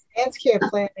advanced care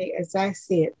planning, as I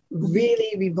see it,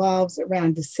 really revolves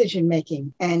around decision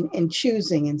making and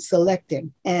choosing and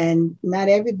selecting. And not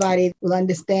everybody will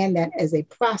understand that as a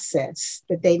process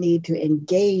that they need to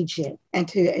engage in and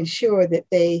to ensure that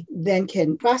they then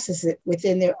can process it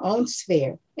within their own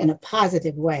sphere in a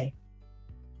positive way.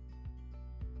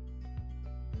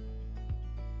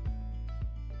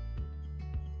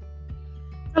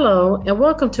 Hello, and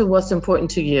welcome to What's Important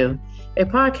to You, a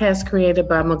podcast created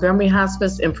by Montgomery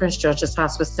Hospice and Prince George's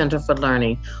Hospice Center for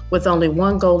Learning with only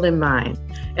one goal in mind,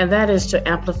 and that is to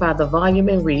amplify the volume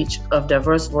and reach of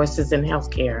diverse voices in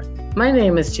healthcare. My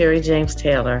name is Terry James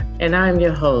Taylor, and I am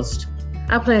your host.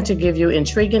 I plan to give you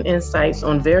intriguing insights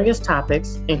on various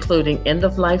topics, including end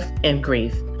of life and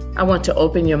grief. I want to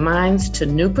open your minds to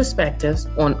new perspectives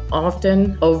on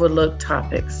often overlooked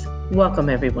topics. Welcome,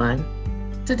 everyone.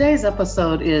 Today's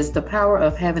episode is The Power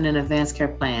of Having an Advanced Care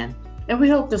Plan, and we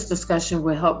hope this discussion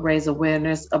will help raise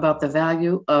awareness about the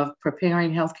value of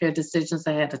preparing healthcare decisions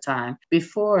ahead of time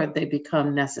before they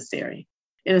become necessary.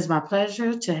 It is my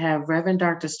pleasure to have Reverend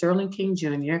Dr. Sterling King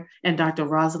Jr. and Dr.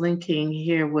 Rosalind King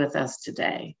here with us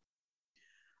today.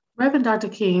 Reverend Dr.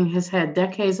 King has had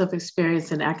decades of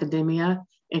experience in academia,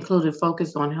 including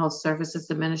focus on health services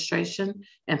administration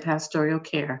and pastoral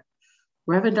care.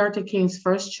 Reverend Dr. King's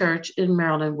first church in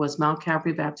Maryland was Mount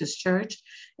Calvary Baptist Church,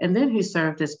 and then he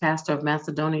served as pastor of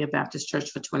Macedonia Baptist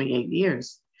Church for 28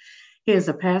 years. He is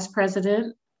a past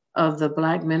president of the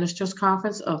Black Ministers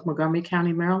Conference of Montgomery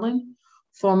County, Maryland,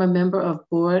 former member of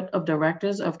Board of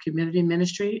Directors of Community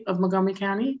Ministry of Montgomery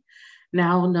County,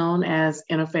 now known as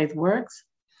Interfaith Works,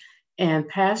 and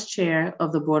past chair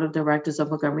of the Board of Directors of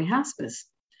Montgomery Hospice.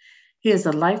 He is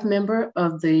a life member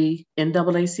of the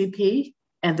NAACP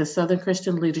and the Southern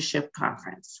Christian Leadership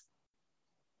Conference.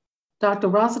 Dr.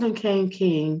 Rosalind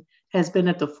King has been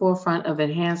at the forefront of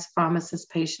enhanced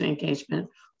pharmacist-patient engagement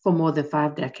for more than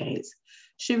 5 decades.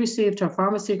 She received her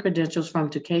pharmacy credentials from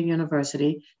Duquesne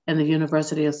University and the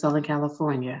University of Southern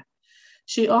California.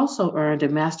 She also earned a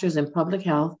master's in public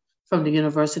health from the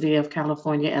University of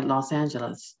California at Los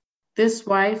Angeles. This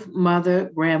wife,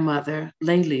 mother, grandmother,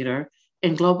 lay leader,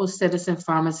 and global citizen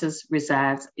pharmacist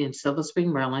resides in Silver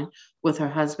Spring, Maryland, with her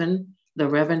husband, the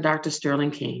Reverend Dr. Sterling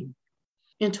King.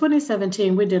 In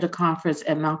 2017, we did a conference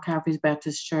at Mount Calvary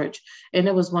Baptist Church, and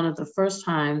it was one of the first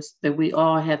times that we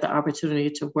all had the opportunity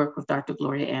to work with Dr.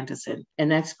 Gloria Anderson,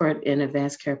 an expert in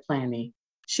advanced care planning.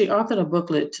 She authored a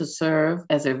booklet to serve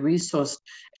as a resource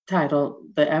titled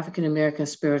The African American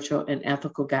Spiritual and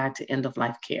Ethical Guide to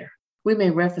End-of-Life Care. We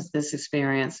may reference this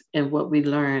experience in what we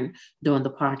learned during the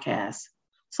podcast.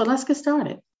 So let's get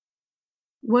started.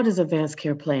 What is advanced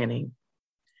care planning?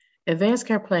 Advanced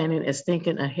care planning is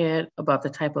thinking ahead about the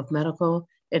type of medical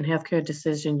and healthcare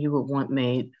decision you would want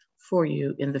made for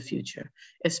you in the future,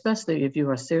 especially if you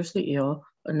are seriously ill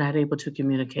or not able to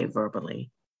communicate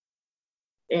verbally.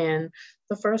 And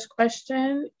the first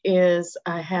question is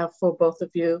I have for both of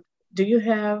you, do you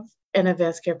have an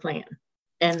advanced care plan?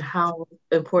 And how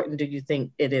important do you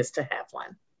think it is to have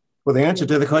one? Well, the answer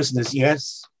to the question is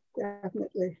yes.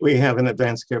 Definitely. We have an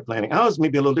advanced care planning. Ours may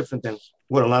be a little different than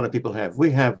what a lot of people have.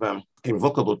 We have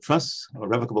irrevocable trusts, or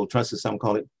revocable trust as some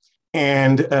call it.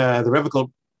 And the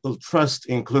revocable trust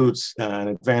includes an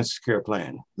advanced care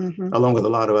plan, along with a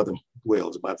lot of other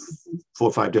wills, about 4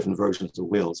 or 5 different versions of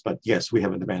wills. But yes, we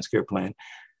have an advanced care plan.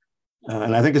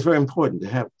 And I think it's very important to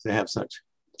have such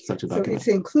a document. So it's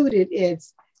included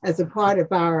as a part of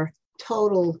our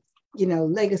total,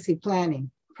 legacy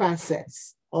planning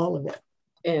process, all of it.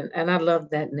 And I love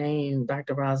that name,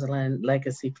 Dr. Rosalind,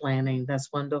 legacy planning.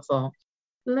 That's wonderful.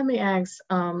 Let me ask,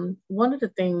 one of the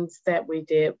things that we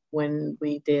did when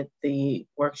we did the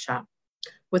workshop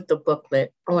with the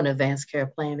booklet on advanced care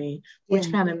planning,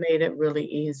 which kind of made it really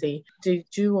easy. Did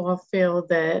you all feel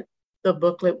that the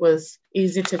booklet was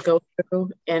easy to go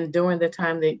through? And during the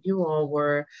time that you all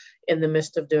were in the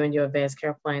midst of doing your advanced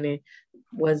care planning,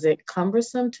 was it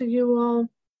cumbersome to you all?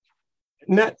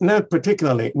 Not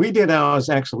particularly. We did our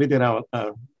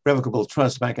revocable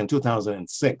trust back in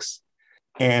 2006.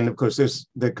 And of course,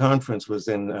 the conference was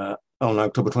on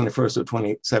October 21st of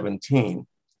 2017.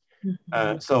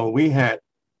 So we had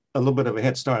a little bit of a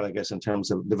head start, I guess, in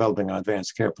terms of developing our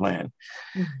advanced care plan.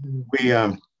 We,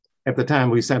 at the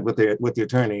time, we sat with the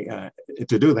attorney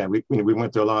to do that. We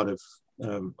went through a lot of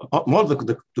more of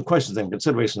the questions and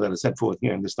considerations that are set forth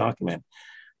here in this document,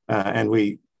 and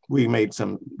we made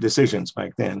some decisions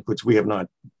back then, which we have not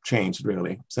changed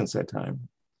really since that time.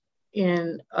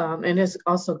 And it's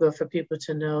also good for people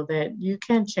to know that you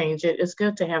can change it. It's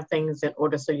good to have things in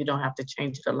order so you don't have to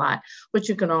change it a lot, but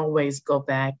you can always go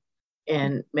back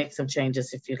and make some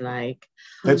changes if you like.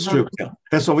 That's true. Yeah.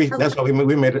 That's why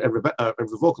we made it a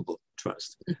revocable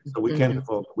trust. So we can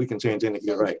revoke, we can change anything.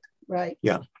 You're right. Right.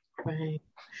 Yeah. Right.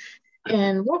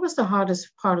 And what was the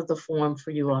hardest part of the form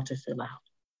for you all to fill out?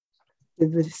 The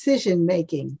decision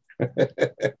making,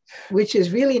 which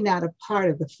is really not a part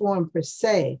of the form per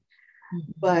se,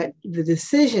 but the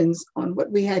decisions on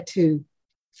what we had to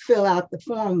fill out the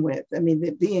form with. I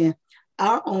mean, being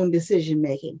our own decision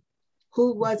making.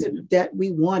 Who was it that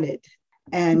we wanted?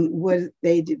 And was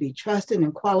they to be trusted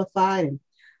and qualified and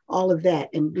all of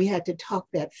that? And we had to talk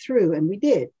that through, and we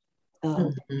did.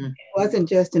 It wasn't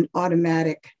just an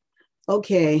automatic,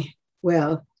 okay,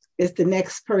 well, it's the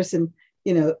next person,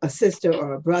 you know, a sister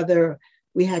or a brother.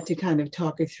 We had to kind of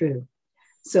talk it through.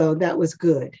 So that was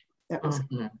good. That was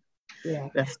good. Yeah.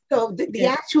 So the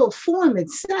actual form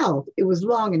itself, it was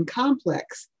long and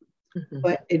complex,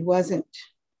 but it wasn't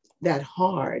that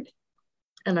hard.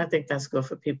 And I think that's good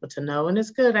for people to know. And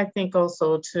it's good, I think,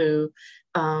 also to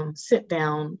sit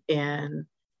down and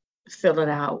fill it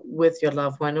out with your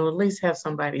loved one, or at least have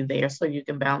somebody there so you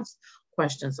can bounce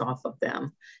questions off of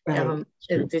them. Right.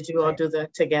 Did you all do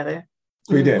that together?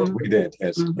 We did.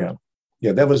 Yes.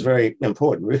 Yeah. That was very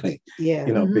important, really. Yeah.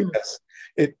 You know, because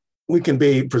we can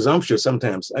be presumptuous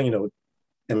sometimes, you know,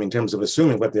 I mean, in terms of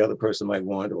assuming what the other person might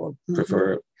want or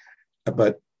prefer,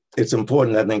 but it's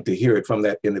important, I think, to hear it from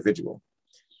that individual.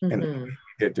 And we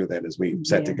did do that as we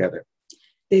sat together.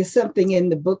 There's something in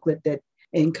the booklet that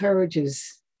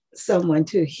encourages someone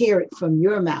to hear it from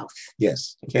your mouth.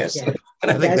 Yes. And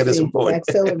I think that is important.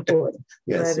 That's so important.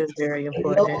 Yes. That is very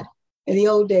important. In the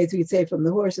old days, we'd say from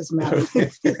the horse's mouth.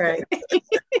 Right.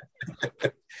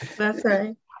 That's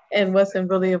right. And what's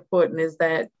really important is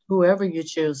that whoever you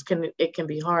choose, it can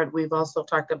be hard. We've also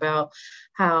talked about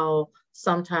how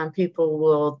sometimes people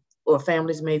will, or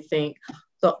families may think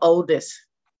the oldest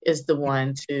is the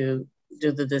one to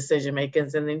do the decision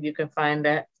makings, and then you can find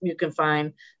that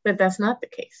that's not the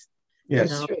case.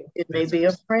 Yes, you know, it may be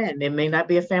a friend, it may not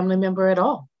be a family member at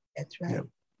all. That's right. Yeah.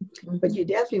 But you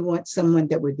definitely want someone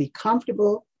that would be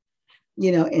comfortable,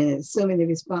 you know, in assuming the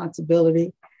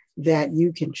responsibility, that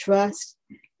you can trust,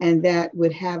 and that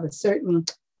would have a certain,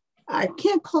 I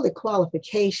can't call it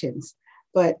qualifications,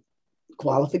 but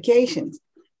qualifications,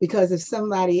 because if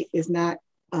somebody is not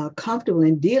comfortable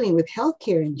in dealing with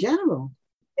healthcare in general,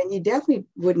 then you definitely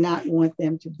would not want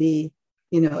them to be,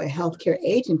 you know, a healthcare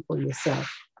agent for yourself.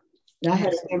 And I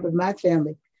had a member of my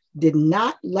family did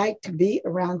not like to be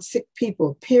around sick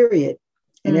people, period.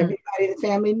 And everybody in the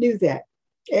family knew that.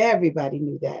 Everybody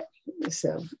knew that.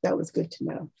 So that was good to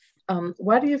know.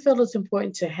 Why do you feel it's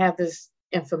important to have this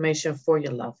information for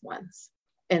your loved ones?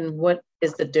 And what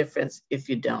is the difference if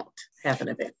you don't have an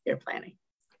advanced care planning?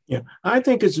 Yeah, I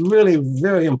think it's really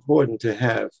very important to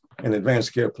have an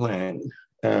advanced care plan.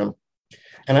 And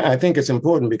I think it's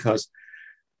important because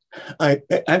I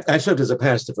served as a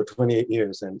pastor for 28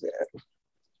 years. And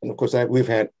of course, we've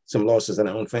had some losses in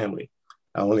our own family.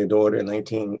 Our only daughter in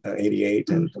 1988,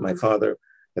 and my father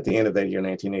at the end of that year,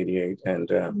 1988. And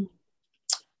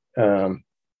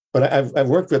but I've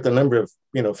worked with a number of,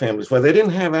 you know, families where they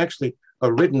didn't have actually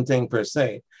a written thing per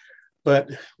se, but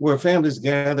where families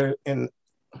gather in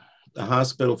the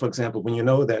hospital, for example, when you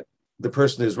know that the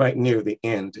person is right near the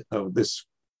end of this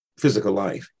physical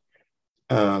life,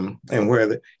 and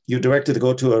where you're directed to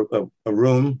go to a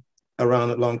room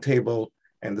around a long table,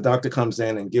 and the doctor comes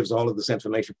in and gives all of this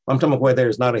information. I'm talking about where there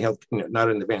is not not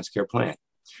an advanced care plan.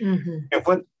 And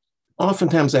what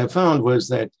oftentimes I found was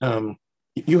that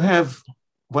you have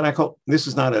what I call, this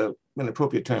is not an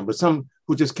appropriate term, but some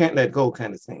who just can't let go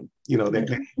kind of thing. You know, they're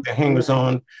hangers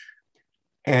on.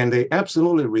 And they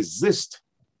absolutely resist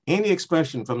any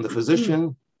expression from the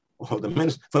physician or the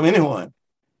minister, from anyone,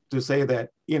 to say that,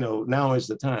 you know, now is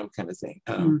the time kind of thing.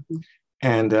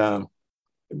 And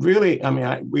really, I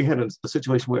mean, we had a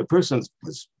situation where a person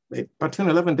was about 10,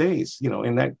 11 days, you know,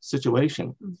 in that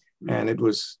situation. And it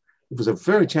was a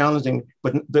very challenging,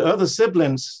 but the other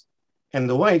siblings and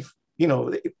the wife, you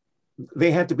know,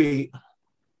 they had to be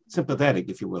sympathetic,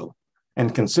 if you will,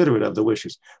 and considerate of the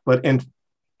wishes. But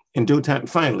in due time,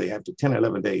 finally, after 10 or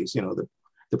 11 days, you know,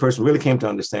 the person really came to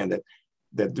understand that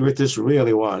this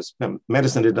really was,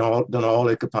 medicine had done all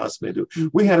it could possibly do.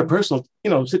 We had a personal,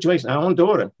 you know, situation. Our own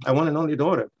daughter, our one and only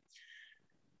daughter,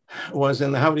 was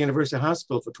in the Howard University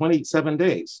Hospital for 27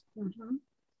 days.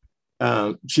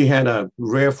 She had a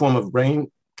rare form of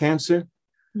brain cancer,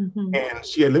 and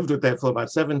she had lived with that for about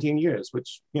 17 years,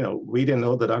 which, you know, we didn't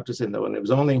know, the doctors didn't know. And it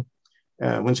was only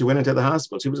when she went into the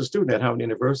hospital, she was a student at Howard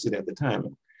University at the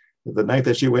time. The night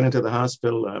that she went into the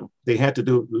hospital, they had to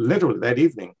do, literally that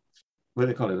evening, what do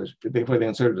they call it? Before they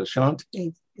inserted a shunt.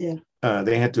 Yeah.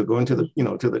 They had to go into the,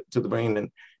 to the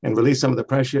brain and release some of the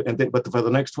pressure. And then, but for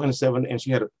the next 27, and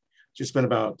she spent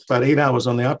about 8 hours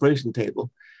on the operation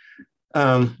table.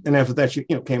 And after that, she,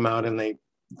 came out, and they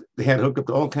had hooked up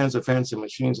to all kinds of fancy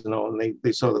machines and all, and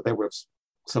they saw that there were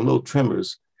some little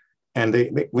tremors. And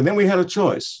then we had a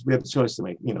choice. We had a choice to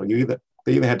make.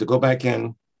 They either had to go back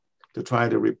in to try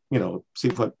to, see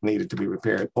what needed to be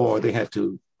repaired, or they had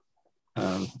to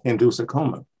induce a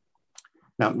coma.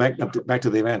 Now, back to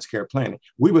the advanced care planning.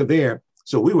 We were there,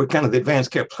 so we were kind of the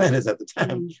advanced care planners at the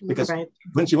time, because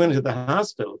when she went into the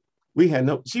hospital,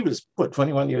 she was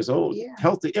 21 years old,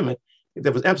 healthy.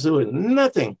 There was absolutely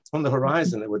nothing on the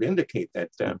horizon that would indicate that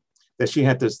she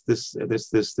had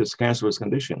this cancerous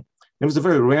condition. It was a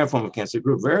very rare form of cancer. It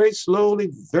grew very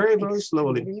slowly, very, very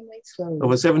slowly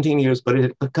over 17 years, but it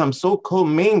had become so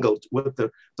commingled with the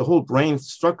whole brain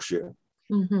structure.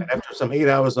 Mm-hmm. After some 8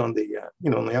 hours on the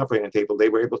on the operating table, they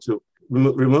were able to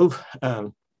remove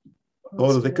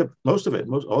all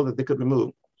that they could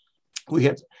remove. We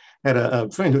had a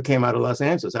friend who came out of Los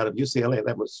Angeles, out of UCLA.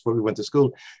 That was where we went to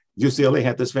school. UCLA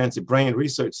had this fancy brain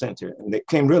research center, and they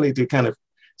came really to kind of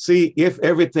see if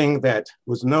everything that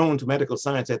was known to medical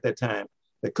science at that time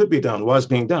that could be done was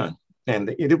being done.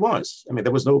 And it was. I mean,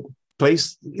 there was no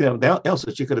place, else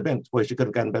that she could have been where she could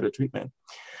have gotten better treatment.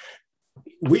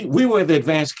 We were the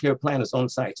advanced care planners on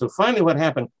site. So finally what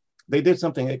happened, they did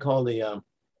something they call the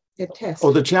test.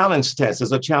 The challenge test.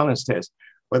 There's a challenge test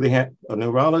where they had a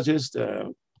neurologist,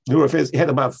 neurophysicist, had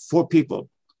about 4 people,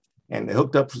 and they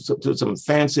hooked up to some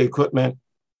fancy equipment.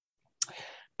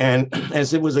 And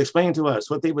as it was explained to us,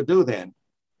 what they would do then,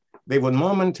 they would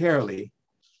momentarily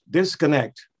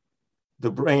disconnect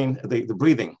the brain, the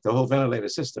breathing, the whole ventilator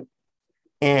system.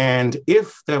 And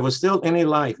if there was still any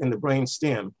life in the brain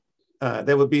stem,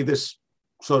 there would be this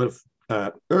sort of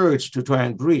urge to try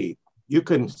and breathe. You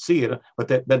couldn't see it, but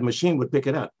that machine would pick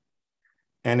it up.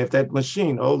 And if that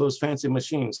machine, all those fancy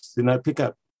machines, did not pick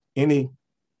up any,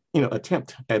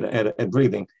 attempt at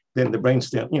breathing, then the brain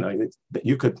stem,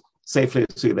 you could safely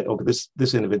see that, okay,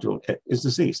 this individual is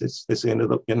deceased. It's the end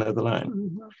of the line.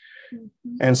 Mm-hmm.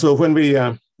 Mm-hmm. And so when we,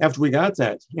 after we got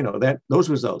that, those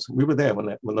results, we were there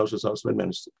when those results were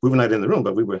administered. We were not in the room,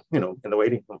 but we were, in the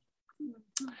waiting room.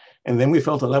 And then we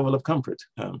felt a level of comfort.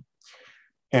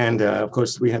 Of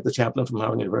course, we had the chaplain from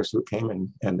Howard University who came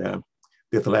and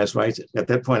did the last rites. At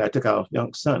that point, I took our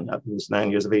young son, he was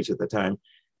 9 years of age at the time.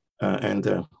 And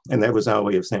that was our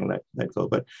way of saying that go.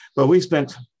 But we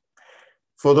spent,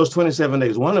 for those 27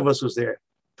 days, one of us was there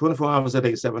 24 hours a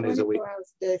day, 7 days a week. 24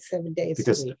 hours a day, 7 days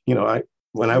because, a week.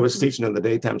 When I was teaching in the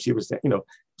daytime, she was there,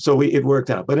 so it worked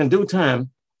out. But in due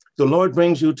time, the Lord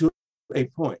brings you to a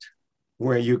point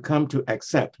where you come to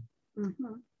accept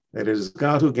that it is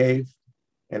God who gave,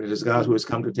 and it is God who has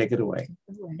come to take it away.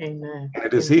 Amen. And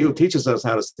it is He who teaches us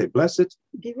how to say, blessed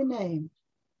be the name.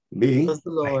 Be the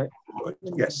Lord.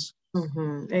 Yes.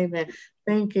 Mm-hmm. Amen.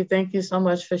 Thank you. Thank you so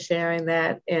much for sharing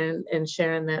that and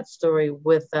sharing that story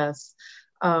with us.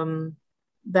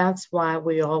 That's why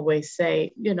we always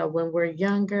say, when we're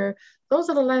younger, those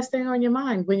are the last thing on your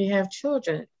mind. When you have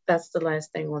children, that's the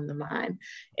last thing on the mind.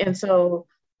 And so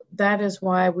that is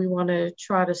why we want to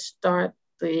try to start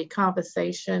the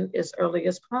conversation as early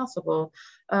as possible.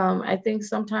 I think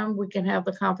sometimes we can have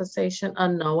the conversation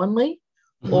unknowingly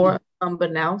or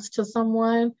unbeknownst to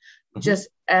someone, just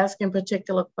asking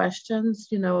particular questions,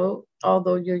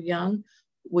 although you're young,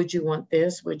 would you want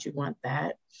this? Would you want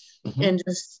that? And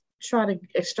just try to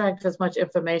extract as much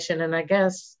information. And I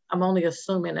guess I'm only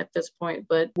assuming at this point,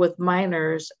 but with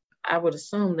minors, I would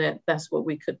assume that that's what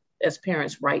we could, as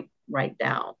parents, write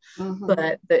down.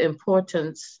 But the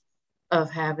importance of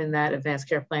having that advanced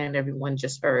care plan, everyone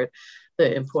just heard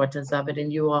the importance of it,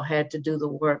 and you all had to do the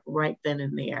work right then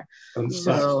and there.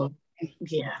 So,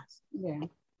 yeah.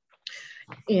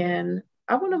 And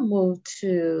I want to move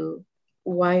to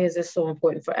why is it so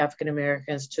important for African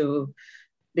Americans to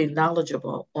be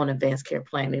knowledgeable on advanced care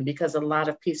planning, because a lot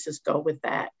of pieces go with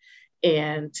that,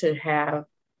 and to have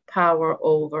power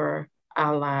over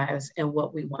our lives and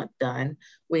what we want done.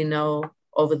 We know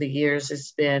over the years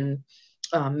it's been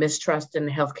mistrust in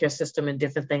the healthcare system and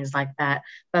different things like that.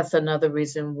 That's another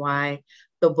reason why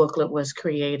the booklet was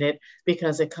created,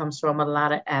 because it comes from a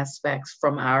lot of aspects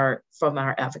from our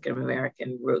African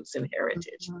American roots and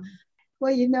heritage.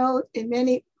 Well,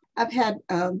 I've had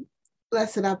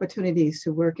blessed opportunities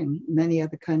to work in many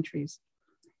other countries.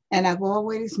 And I've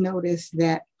always noticed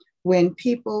that when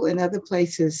people in other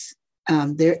places,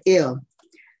 they're ill,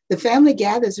 the family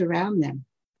gathers around them.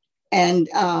 And,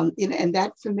 and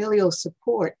that familial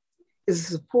support is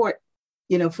a support,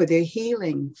 for their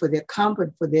healing, for their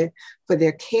comfort, for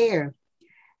their care.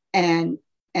 And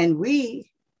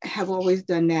we have always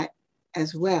done that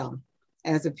as well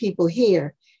as a people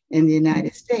here in the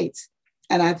United States.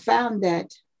 And I found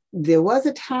that there was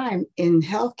a time in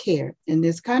healthcare in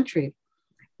this country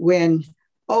when,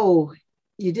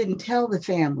 you didn't tell the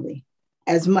family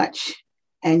as much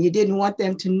and you didn't want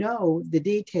them to know the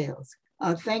details.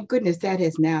 Thank goodness that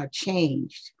has now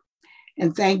changed.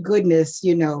 And thank goodness,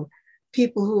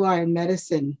 people who are in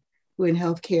medicine, who are in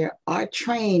healthcare, are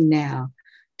trained now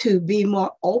to be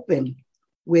more open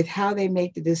with how they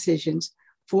make the decisions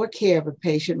for care of a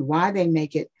patient, why they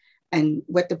make it, and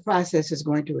what the process is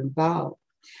going to involve.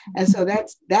 And so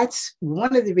that's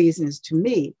one of the reasons to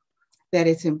me that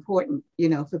it's important,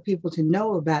 for people to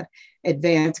know about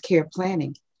advanced care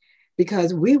planning,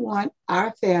 because we want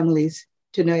our families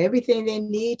to know everything they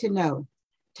need to know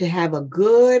to have a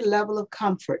good level of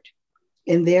comfort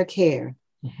in their care.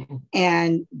 Mm-hmm.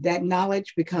 And that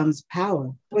knowledge becomes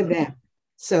power for them.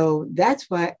 So that's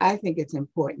why I think it's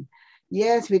important.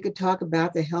 Yes, we could talk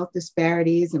about the health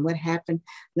disparities and what happened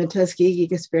in the Tuskegee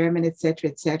experiment, et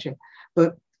cetera,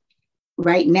 but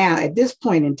right now, at this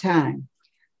point in time,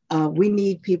 we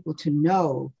need people to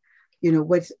know,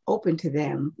 what's open to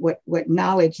them, what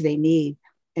knowledge they need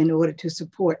in order to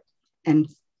support and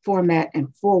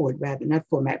forward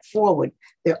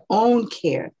their own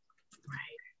care.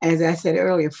 Right. As I said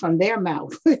earlier, from their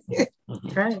mouth.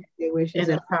 Right. And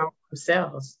empower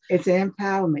themselves. It's an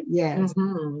empowerment, yes.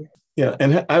 Mm-hmm. Yeah,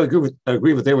 and I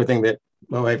agree with everything that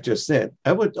my wife just said.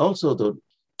 I would also, though,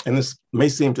 and this may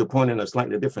seem to point in a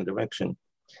slightly different direction,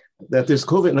 that this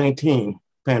COVID-19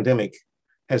 pandemic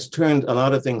has turned a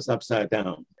lot of things upside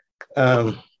down.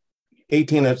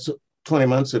 18 or 20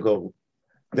 months ago,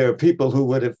 there are people who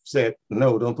would have said,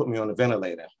 no, don't put me on a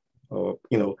ventilator, or,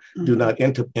 mm-hmm. do not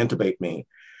intubate me.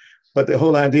 But the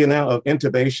whole idea now of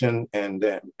intubation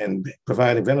and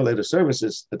providing ventilator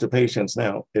services to patients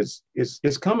now is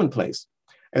commonplace.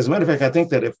 As a matter of fact, I think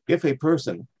that if a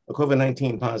person, a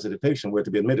COVID-19 positive patient, were to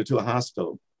be admitted to a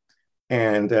hospital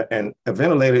and a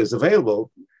ventilator is available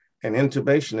and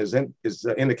intubation is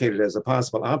indicated as a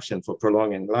possible option for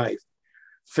prolonging life,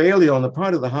 failure on the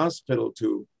part of the hospital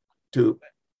to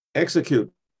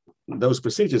execute those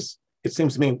procedures, it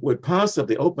seems to me, would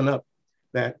possibly open up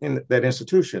that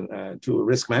institution to a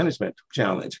risk management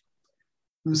challenge.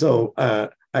 Mm-hmm. So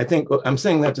I think I'm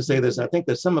saying that to say this. I think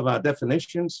that some of our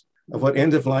definitions of what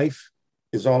end of life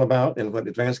is all about and what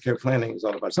advanced care planning is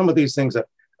all about, some of these things are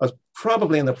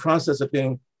probably in the process of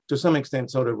being, to some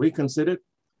extent, sort of reconsidered.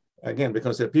 Again,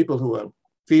 because there are people who are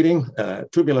feeding,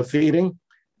 tubular feeding,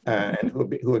 and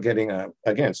who are getting,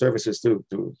 again, services through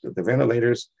the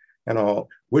ventilators and all,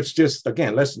 which just,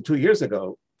 again, less than 2 years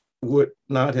ago would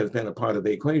not have been a part of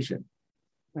the equation.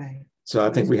 Right. So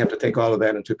I think we have to take all of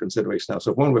that into consideration now.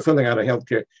 So when we're filling out a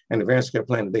healthcare and advanced care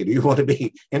plan today, do you want to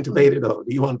be intubated or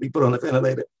do you want to be put on a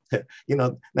ventilator?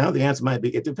 Now the answer might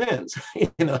be, it depends,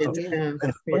 It depends.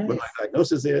 what my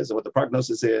diagnosis is and what the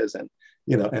prognosis is and,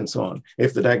 and so on.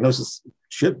 If the diagnosis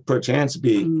should perchance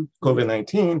be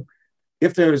COVID-19,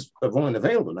 if there's one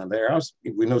available, now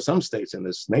we know some states in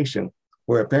this nation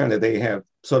where apparently they have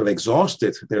sort of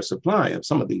exhausted their supply of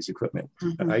some of these equipment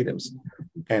items.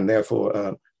 And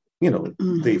therefore,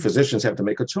 the physicians have to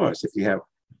make a choice. If you have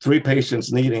 3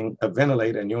 patients needing a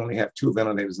ventilator and you only have 2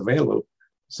 ventilators available,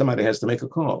 somebody has to make a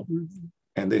call. Mm-hmm.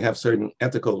 And they have certain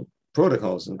ethical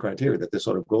protocols and criteria that they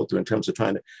sort of go through in terms of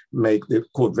trying to make the,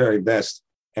 quote, very best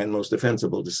and most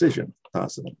defensible decision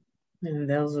possible. And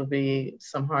those will be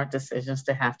some hard decisions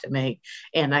to have to make.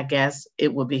 And I guess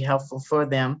it would be helpful for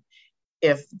them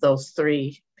if those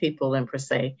 3 people in per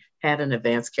se had an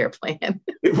advanced care plan.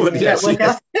 It would, yes, would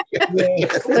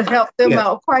help them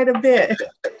out quite a bit.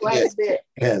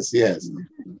 Yes. Yeah.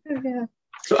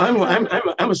 So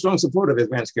I'm a strong supporter of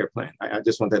advanced care plan. I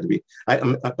just want that to be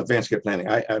advanced care planning.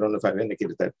 I don't know if I've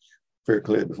indicated that very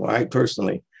clearly before. I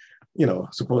personally,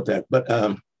 support that. But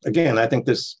again, I think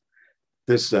this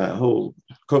whole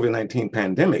COVID-19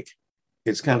 pandemic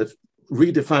is kind of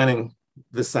redefining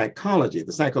the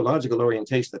psychological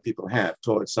orientation that people have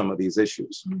towards some of these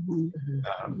issues.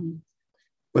 Mm-hmm.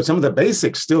 But some of the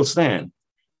basics still stand.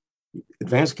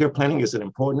 Advanced care planning is an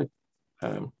important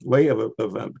way of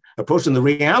approaching the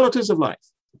realities of life.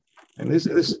 And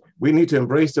this we need to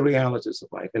embrace the realities of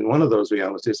life. And one of those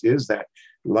realities is that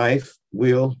life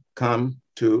will come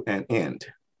to an end.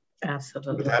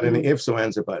 Absolutely. Without any ifs or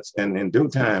ands or buts. And in due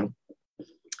time,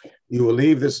 you will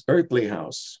leave this earthly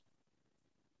house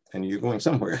and you're going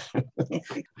somewhere.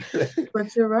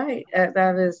 But you're right.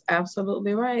 That is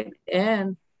absolutely right.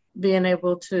 And being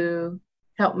able to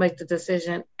help make the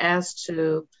decision as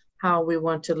to how we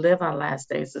want to live our last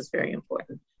days is very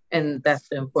important. And that's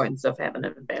the importance of having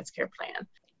an advanced care plan.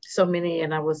 So many,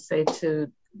 and I would say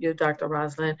to you, Dr.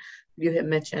 Rosalind, you had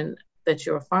mentioned that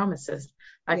you're a pharmacist.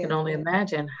 I can only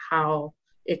imagine how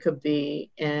it could be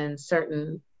in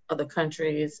certain other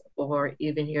countries or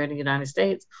even here in the United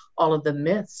States, all of the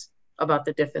myths about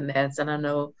the different meds. And I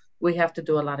know we have to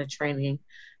do a lot of training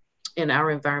in our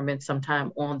environment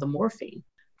sometime on the morphine.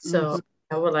 So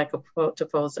I would like to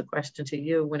pose a question to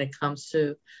you when it comes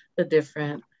to the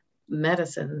different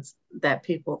medicines that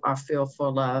people are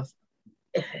fearful of.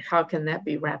 How can that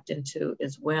be wrapped into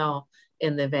as well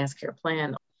in the advanced care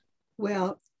plan?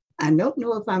 Well, I don't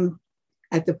know if I'm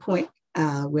at the point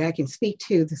where I can speak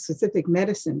to the specific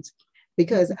medicines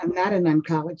because I'm not an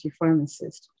oncology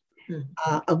pharmacist,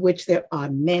 of which there are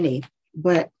many.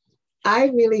 But I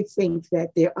really think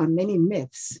that there are many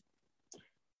myths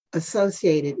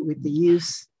associated with the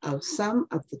use of some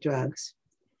of the drugs,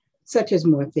 such as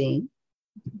morphine,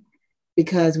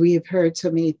 because we have heard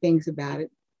so many things about it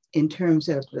in terms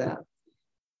of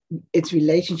its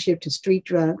relationship to street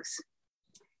drugs,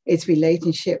 its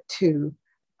relationship to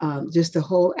just the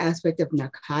whole aspect of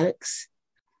narcotics.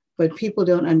 But people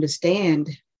don't understand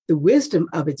the wisdom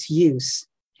of its use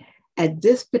at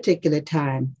this particular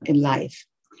time in life.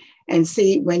 And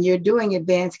see, when you're doing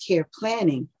advanced care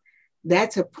planning,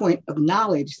 that's a point of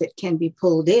knowledge that can be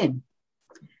pulled in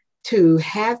to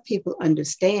have people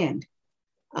understand.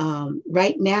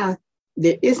 Right now,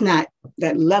 there is not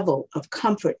that level of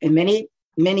comfort in many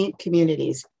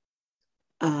communities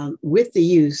with the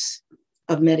use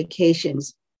of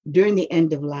medications during the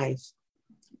end of life.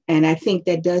 And I think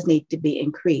that does need to be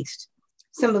increased.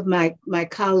 Some of my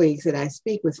colleagues that I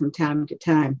speak with from time to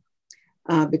time,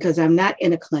 because I'm not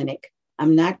in a clinic,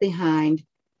 I'm not behind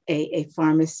a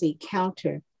pharmacy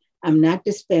counter, I'm not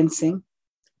dispensing,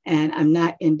 and I'm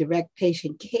not in direct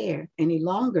patient care any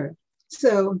longer.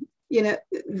 So,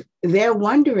 they're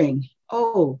wondering,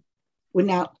 well,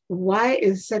 now, why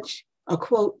is such a,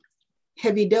 quote,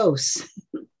 heavy dose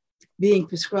being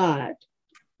prescribed?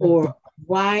 Or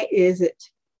why is it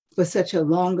for such a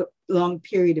long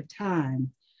period of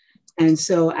time? And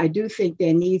so I do think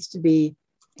there needs to be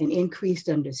an increased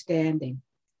understanding,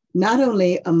 not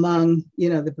only among,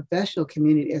 the professional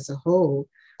community as a whole,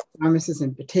 pharmacists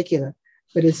in particular,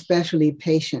 but especially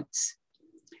patients.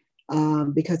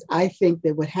 Because I think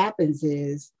that what happens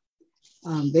is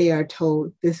they are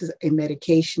told this is a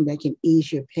medication that can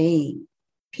ease your pain,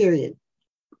 period.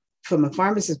 From a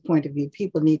pharmacist's point of view,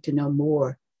 people need to know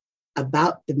more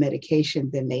about the medication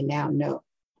than they now know.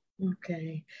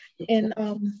 Okay. And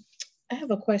I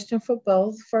have a question for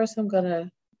both. First, I'm going to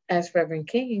ask Reverend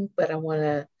King, but I want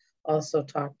to also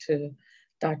talk to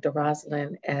Dr.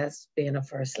 Rosalind as being a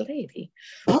first lady.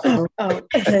 I'd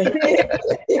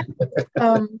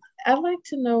like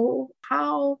to know,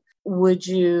 how would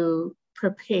you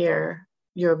prepare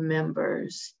your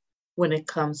members when it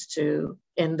comes to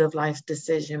end-of-life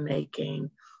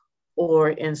decision-making, or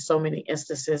in so many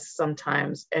instances,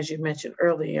 sometimes, as you mentioned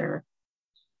earlier,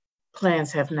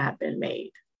 plans have not been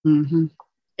made? Mm-hmm.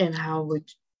 And how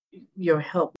would your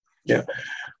help? Yeah,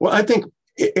 well, I think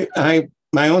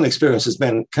my own experience has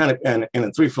been kind of in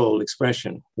a threefold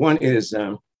expression. One is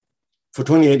for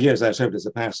 28 years, I served as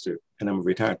a pastor, and I'm a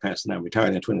retired pastor now,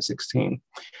 retired in 2016.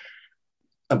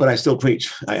 But I still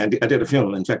preach. I did a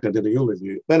funeral. In fact, I did a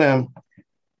eulogy. But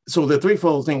so the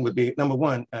threefold thing would be, number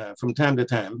one, from time to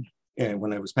time,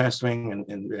 when I was pastoring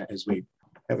and as we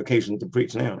have occasion to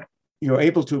preach now, you're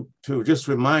able to just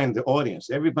remind the audience,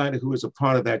 everybody who is a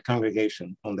part of that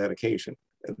congregation on that occasion,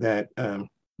 that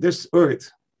this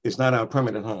earth is not our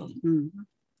permanent home,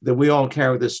 that we all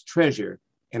carry this treasure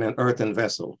in an earthen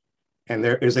vessel. And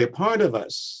there is a part of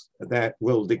us that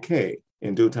will decay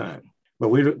in due time. But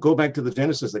we go back to the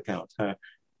Genesis account.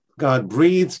 God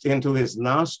breathed into his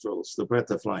nostrils the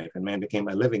breath of life, and man became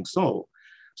a living soul.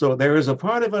 So there is a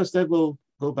part of us that will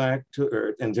go back to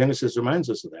earth, and Genesis reminds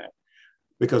us of that,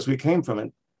 because we came from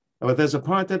it. But there's a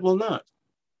part that will not.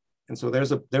 And so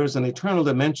there's an eternal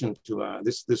dimension to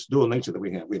this dual nature that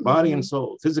we have. We're body and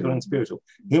soul, physical and spiritual,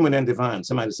 human and divine.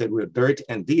 Somebody said we're dirt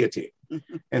and deity.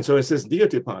 And so it's this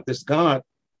deity part, this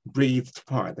God-breathed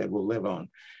part that will live on.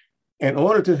 In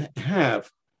order to have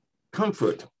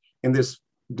comfort in this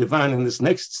divine, in this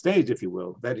next stage, if you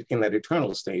will, that in that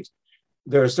eternal stage,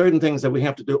 there are certain things that we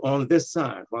have to do on this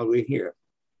side while we're here.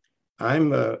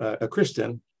 I'm a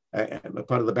Christian. I'm a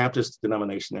part of the Baptist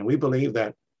denomination, and we believe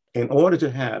that in order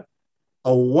to have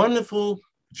a wonderful,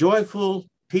 joyful,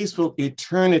 peaceful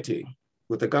eternity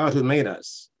with the God who made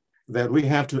us, that we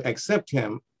have to accept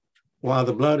him while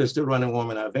the blood is still running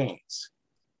warm in our veins.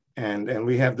 And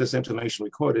we have this information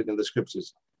recorded in the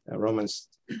scriptures, Romans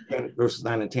 10, verses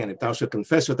 9 and 10. If thou shalt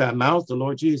confess with thy mouth the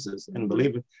Lord Jesus and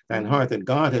believe in thine heart that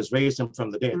God has raised him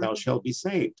from the dead, thou shalt be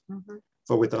saved.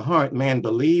 For with the heart man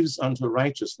believes unto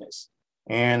righteousness,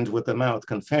 and with the mouth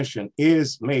confession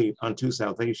is made unto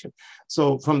salvation.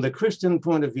 So from the Christian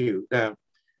point of view,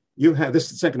 you have, this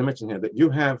is the second dimension here, that you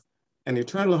have an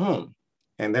eternal home,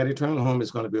 and that eternal home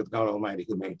is going to be with God Almighty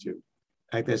who made you.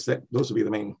 I guess that those would be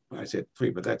the main, I said three,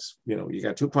 but that's, you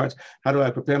got two parts. How do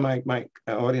I prepare my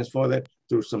audience for that?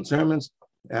 Through some sermons.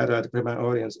 How do I prepare my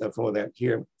audience for that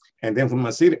here? And then when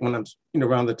I'm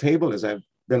around the table, as I've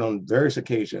been on various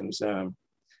occasions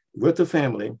with the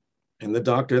family and the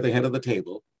doctor, the head of the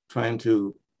table, trying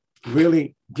to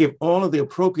really give all of the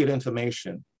appropriate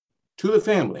information to the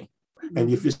family. And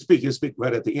if you speak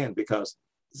right at the end, because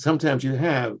sometimes you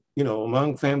have,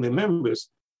 among family members,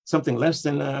 something less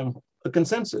than a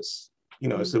consensus,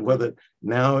 as to whether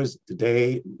now is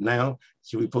today, now,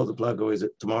 should we pull the plug or is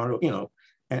it tomorrow,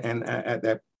 and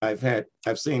that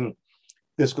I've seen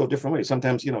this go different ways.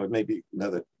 Sometimes, it may be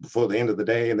another before the end of the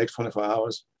day, the next 24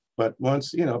 hours, but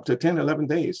once, up to 10, 11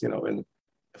 days, and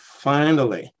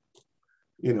finally,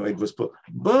 it was put.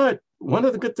 But one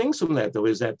of the good things from that, though,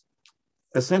 is that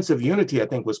a sense of unity, I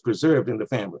think, was preserved in the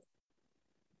family.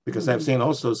 Because I've seen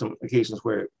also some occasions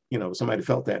where, somebody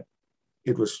felt that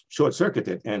it was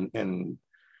short-circuited and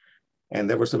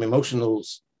there were some emotional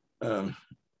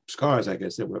scars, I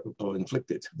guess, that were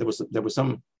inflicted. There was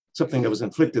something that was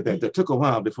inflicted that took a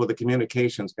while before the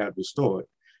communications got restored.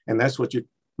 And that's what you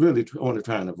really want to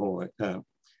try and avoid,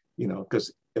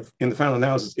 because if in the final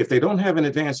analysis, if they don't have an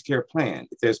advanced care plan,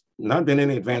 if there's not been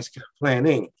any advanced care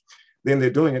planning, then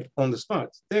they're doing it on the spot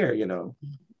there,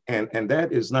 and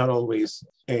that is not always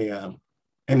an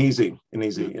easy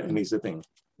thing.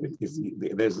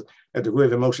 There's a degree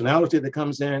of emotionality that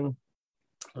comes in.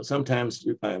 Sometimes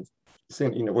I've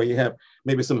seen, where you have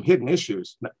maybe some hidden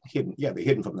issues, not hidden, they're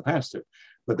hidden from the pastor,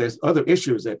 but there's other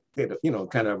issues that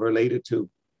kind of related to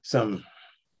some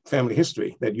family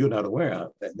history that you're not aware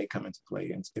of that may come into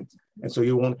play, and so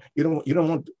you don't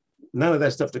want none of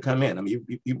that stuff to come in. I mean,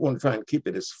 you want to try and keep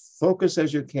it as focused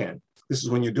as you can. This is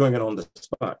when you're doing it on the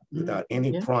spot without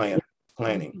any prior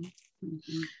planning.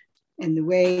 And the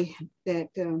way that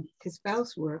his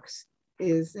spouse works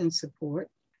is in support,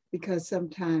 because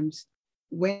sometimes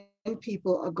when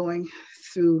people are going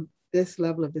through this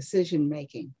level of decision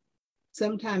making,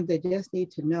 sometimes they just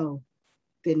need to know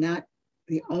they're not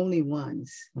the only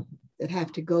ones that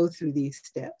have to go through these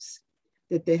steps,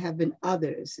 that there have been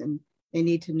others, and they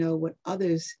need to know what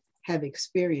others have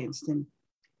experienced, and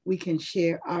we can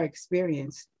share our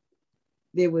experience.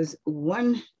 There was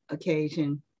one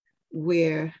occasion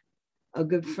where a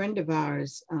good friend of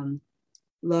ours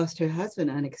lost her husband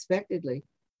unexpectedly,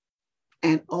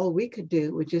 and all we could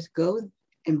do was just go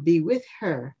and be with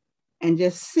her and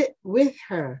just sit with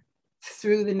her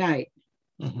through the night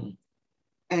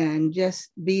and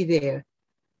just be there,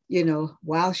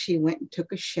 while she went and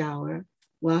took a shower,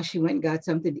 while she went and got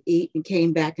something to eat and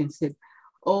came back and said,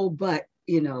 oh, but,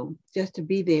 just to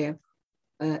be there.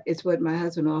 It's what my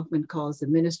husband often calls the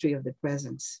ministry of the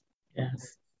presence.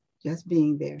 Yes. Just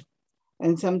being there.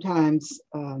 And sometimes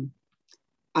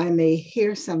I may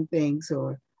hear some things,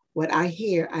 or what I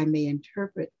hear, I may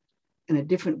interpret in a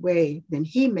different way than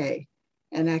he may.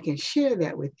 And I can share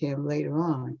that with him later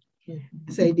on.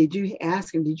 Say, did you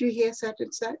hear such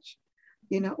and such?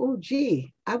 Oh,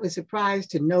 gee, I was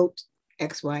surprised to note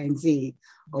X, Y, and Z,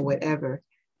 or whatever.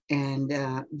 And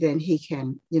then he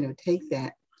can, take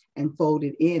that and fold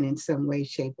it in some way,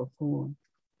 shape, or form.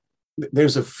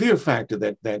 There's a fear factor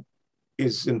that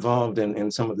is involved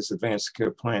in some of this advanced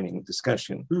care planning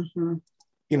discussion.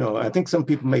 I think some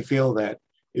people may feel that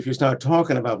if you start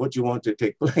talking about what you want to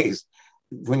take place,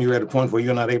 when you're at a point where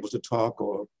you're not able to talk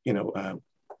or,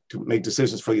 to make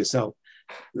decisions for yourself,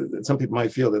 some people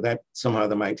might feel that somehow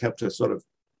that might help to sort of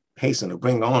hasten or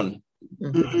bring on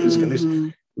this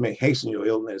condition, may hasten your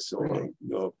illness or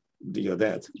your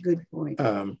death. Good point.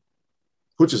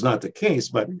 Which is not the case,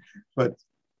 but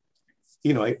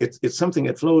it's something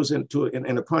that flows into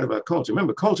in a part of our culture.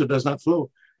 Remember, culture does not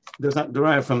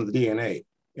derive from the DNA.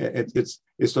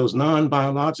 It's those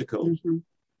non-biological,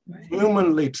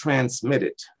 humanly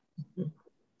transmitted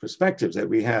perspectives that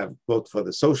we have, both for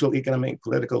the social, economic,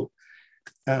 political,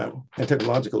 and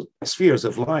technological spheres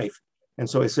of life. And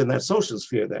so it's in that social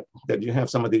sphere that you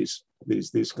have some of these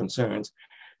concerns.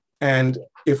 And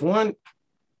if one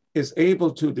is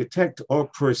able to detect or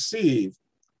perceive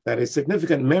that a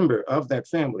significant member of that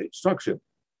family structure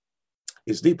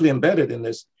is deeply embedded in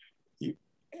this,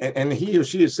 and he or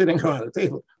she is sitting around the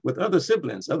table with other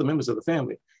siblings, other members of the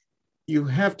family, you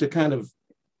have to kind of,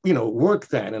 work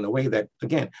that in a way that,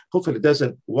 again, hopefully it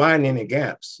doesn't widen any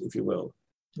gaps, if you will.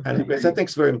 And I think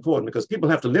it's very important because people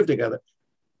have to live together.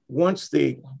 Once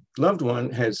the loved one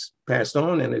has passed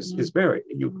on and is buried,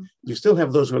 you still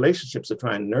have those relationships to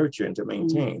try and nurture and to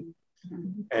maintain.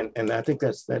 And I think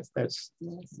that's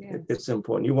it's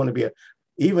important. You want to be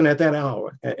even at that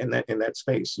hour in that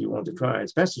space, you want to try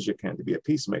as best as you can to be a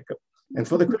peacemaker. And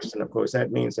for the Christian, of course,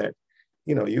 that means that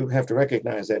you have to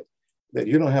recognize that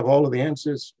you don't have all of the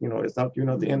answers. It's not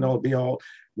the end all be all.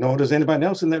 Nor does anybody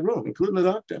else in that room, including the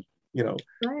doctor.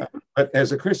 Right. But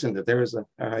as a Christian, that there is a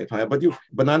high,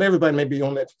 but not everybody may be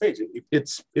on that page.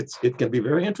 It can be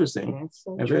very interesting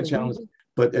and very challenging.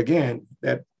 But again,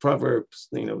 that Proverbs,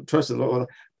 trust in the Lord,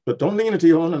 but don't lean into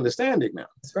your own understanding now.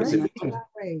 That's right.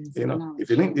 If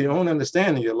you lean to your own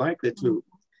understanding, you're likely to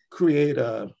create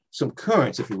some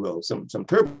currents, if you will, some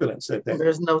turbulence that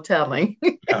there's no telling.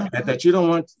 that you don't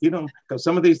want, because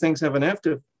some of these things have an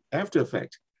after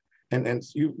effect. And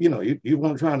you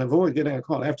want to try and avoid getting a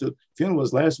call after the funeral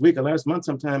was last week or last month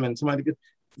sometime, and somebody get,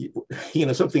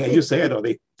 something that you said, or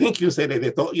they think you said it, they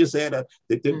thought you said, or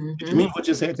they didn't mean what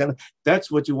you said. That's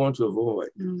what you want to avoid.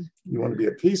 You want to be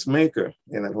a peacemaker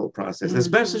in that whole process as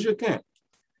best as you can.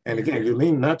 And again, you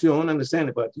lean not to your own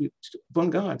understanding, but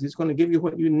upon God. He's going to give you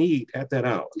what you need at that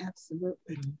hour.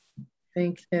 Absolutely.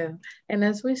 Thank you. And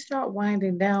as we start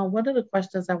winding down, one of the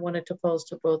questions I wanted to pose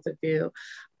to both of you,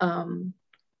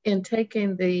 in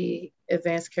taking the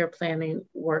advanced care planning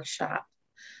workshop,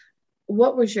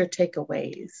 what was your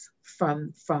takeaways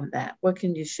from that? What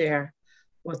can you share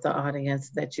with the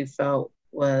audience that you felt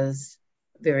was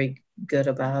very good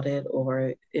about it,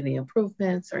 or any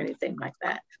improvements or anything like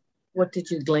that? What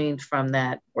did you glean from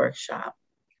that workshop?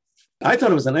 I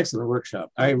thought it was an excellent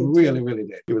workshop. I really, really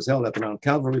did. It was held at the Mount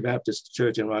Calvary Baptist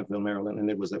Church in Rockville, Maryland, and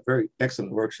it was a very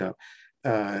excellent workshop.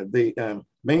 The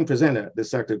main presenter, this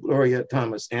Dr. Gloria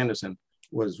Thomas Anderson,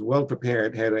 was well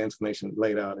prepared, had her information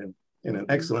laid out in an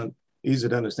excellent, easy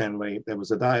to understand way. There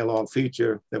was a dialogue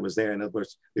feature that was there. In other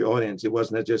words, the audience, it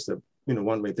wasn't just a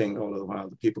one-way thing all the while.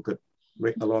 The people could,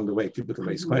 along the way, people could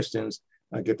raise questions,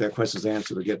 get their questions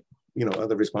answered, or get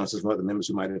other responses from other members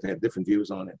who might have had different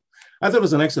views on it. I thought it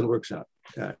was an excellent workshop,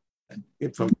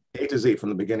 from A to Z, from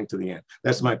the beginning to the end.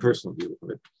 That's my personal view of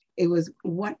it. It was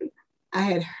what I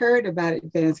had heard about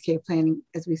advanced care planning,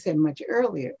 as we said much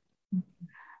earlier,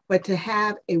 but to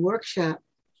have a workshop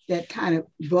that kind of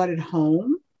brought it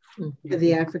home to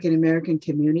the African American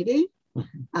community,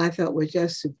 I thought was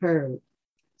just superb.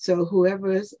 So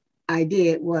whoever's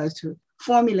idea it was to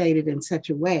formulate it in such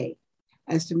a way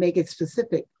as to make it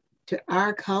specific to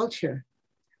our culture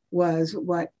was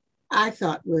what I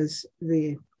thought was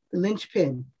the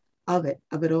linchpin of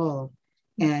it all.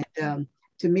 And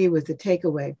to me was the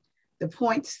takeaway. The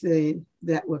points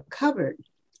that were covered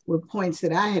were points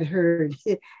that I had heard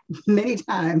many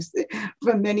times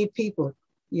from many people,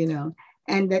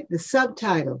 and that the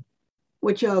subtitle,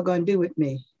 "What y'all gonna do with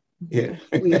me?" Yeah.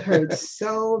 We heard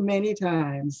so many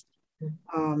times.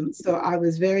 So I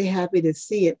was very happy to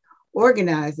see it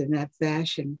organized in that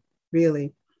fashion,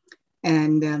 really.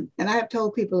 And I have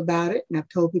told people about it, and I've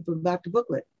told people about the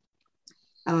booklet.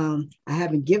 I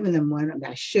haven't given them one, and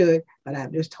I should, but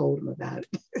I've just told them about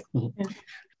it.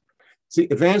 See,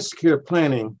 advanced care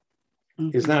planning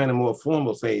is now in a more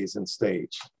formal phase and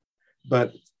stage.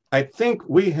 But I think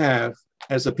we have,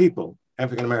 as a people,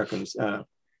 African Americans,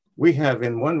 we have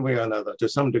in one way or another, to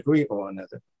some degree or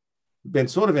another, been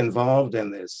sort of involved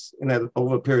in this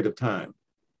over a period of time.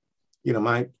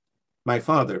 My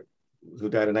father, who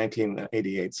died in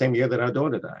 1988, same year that our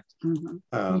daughter died,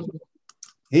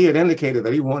 he had indicated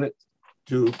that he wanted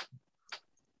to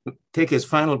take his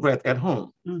final breath at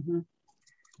home.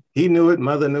 He knew it,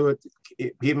 mother knew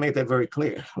it. He made that very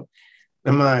clear.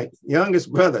 And my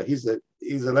youngest brother, he's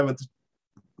 11th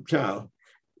child.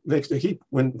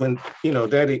 When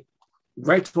Daddy,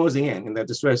 right towards the end, in that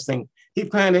distress thing, he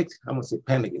panicked. I won't say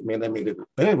panicked, man, that made it.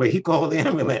 But anyway, he called the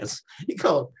ambulance. He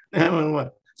called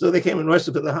 911. So they came and rushed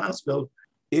him to the hospital.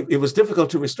 It was difficult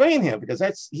to restrain him because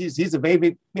he's a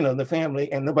baby, in the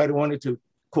family, and nobody wanted to,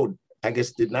 quote, I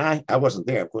guess, deny. I wasn't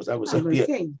there, of course. I was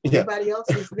Everybody else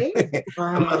was there.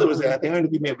 My mother was there. I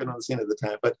think we may have been on the scene at the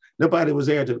time, but nobody was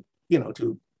there to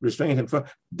restrain him from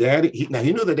Daddy. He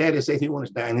knew that Daddy said he wanted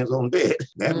to die in his own bed.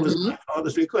 That was my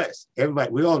father's request.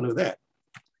 Everybody, we all knew that.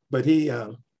 But he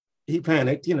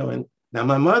panicked, and now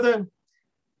my mother,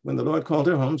 when the Lord called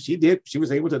her home, she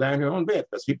was able to die in her own bed.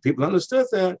 Because people understood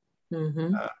that.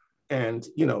 And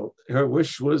her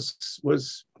wish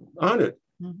was honored.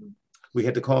 We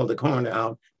had to call the coroner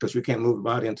out because we can't move the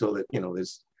body until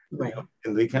there's Right.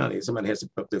 In Lee County. Somebody has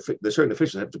to, the certain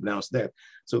officials have to pronounce that.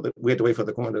 So that we had to wait for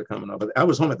the coroner to come and all. But I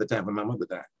was home at the time when my mother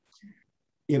died.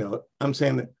 You know, I'm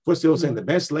saying that, what's the old saying? The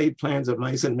best laid plans of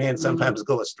mice and men sometimes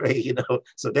go astray, you know.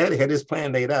 So Daddy had his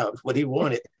plan laid out, what he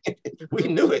wanted. We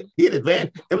knew it. He had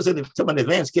advanced, there was some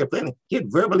advanced care planning. He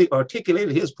had verbally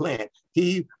articulated his plan.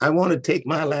 I want to take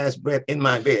my last breath in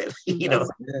my bed, you know,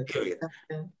 period.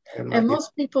 And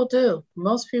most people do.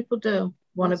 Most people do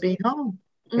want to be home.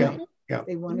 Yeah. Yeah.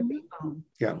 They want to be home.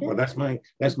 Yeah. Well, that's my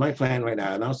plan right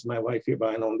now. I announced to my wife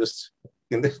hereby and on this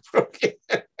in this program.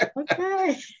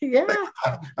 Okay. Yeah.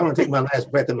 I want to take my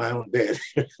last breath in my own bed.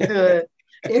 Good.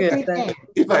 If we can.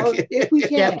 If we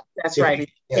can. Yep, that's right.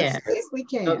 Yes. If we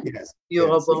can. Yes. You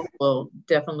all both will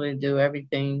definitely do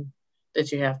everything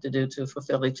that you have to do to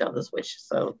fulfill each other's wishes.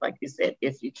 So, like you said,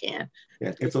 if you can.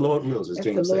 Yeah, if the Lord wills, as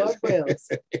James says. If the Lord wills.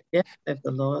 Yeah, if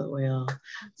the Lord will.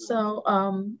 So,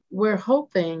 we're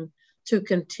hoping to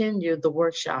continue the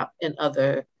workshop in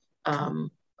other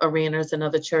arenas and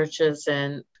other churches,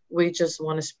 and we just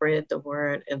want to spread the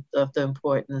word of the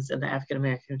importance in the African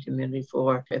American community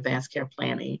for advanced care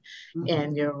planning. Mm-hmm.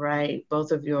 And you're right,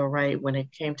 both of you are right. When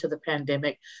it came to the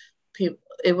pandemic,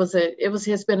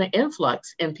 has been an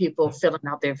influx in people filling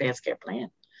out their advanced care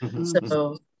plan. Mm-hmm.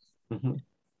 So,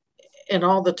 in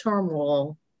all the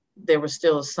turmoil, there was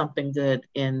still something good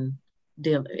in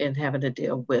having to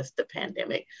deal with the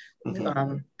pandemic.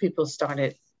 Mm-hmm. People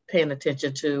started paying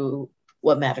attention to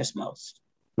what matters most.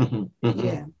 Mm-hmm.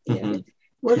 Yeah. Mm-hmm.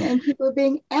 Well, and people are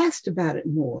being asked about it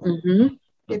more. Mm-hmm.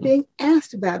 They're being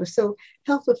asked about it. So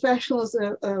health professionals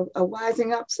are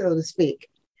wising up, so to speak.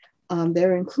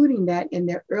 They're including that in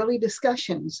their early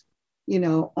discussions, you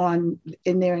know,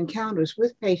 in their encounters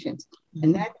with patients. Mm-hmm.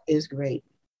 And that is great.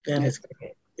 That is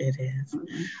great. It is.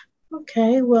 Mm-hmm.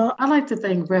 Okay, well, I'd like to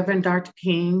thank Reverend Dr.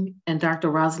 King and Dr.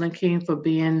 Rosalind King for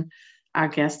being our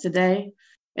guest today.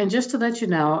 And just to let you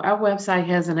know, our website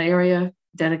has an area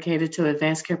dedicated to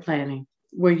advanced care planning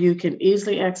where you can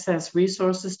easily access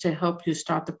resources to help you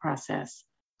start the process.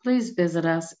 Please visit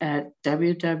us at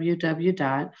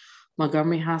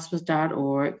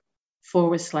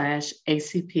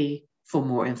www.montgomeryhospice.org/ACP for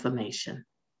more information.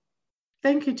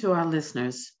 Thank you to our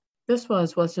listeners. This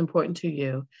was What's Important to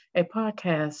You, a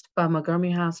podcast by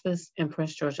Montgomery Hospice and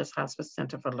Prince George's Hospice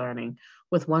Center for Learning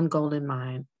with one goal in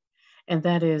mind, and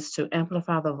that is to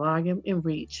amplify the volume and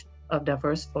reach of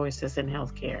diverse voices in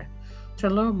healthcare. To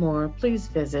learn more, please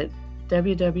visit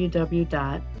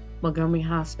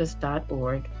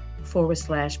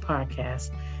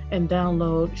www.montgomeryhospice.org/podcast and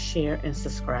download, share, and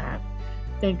subscribe.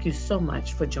 Thank you so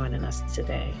much for joining us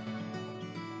today.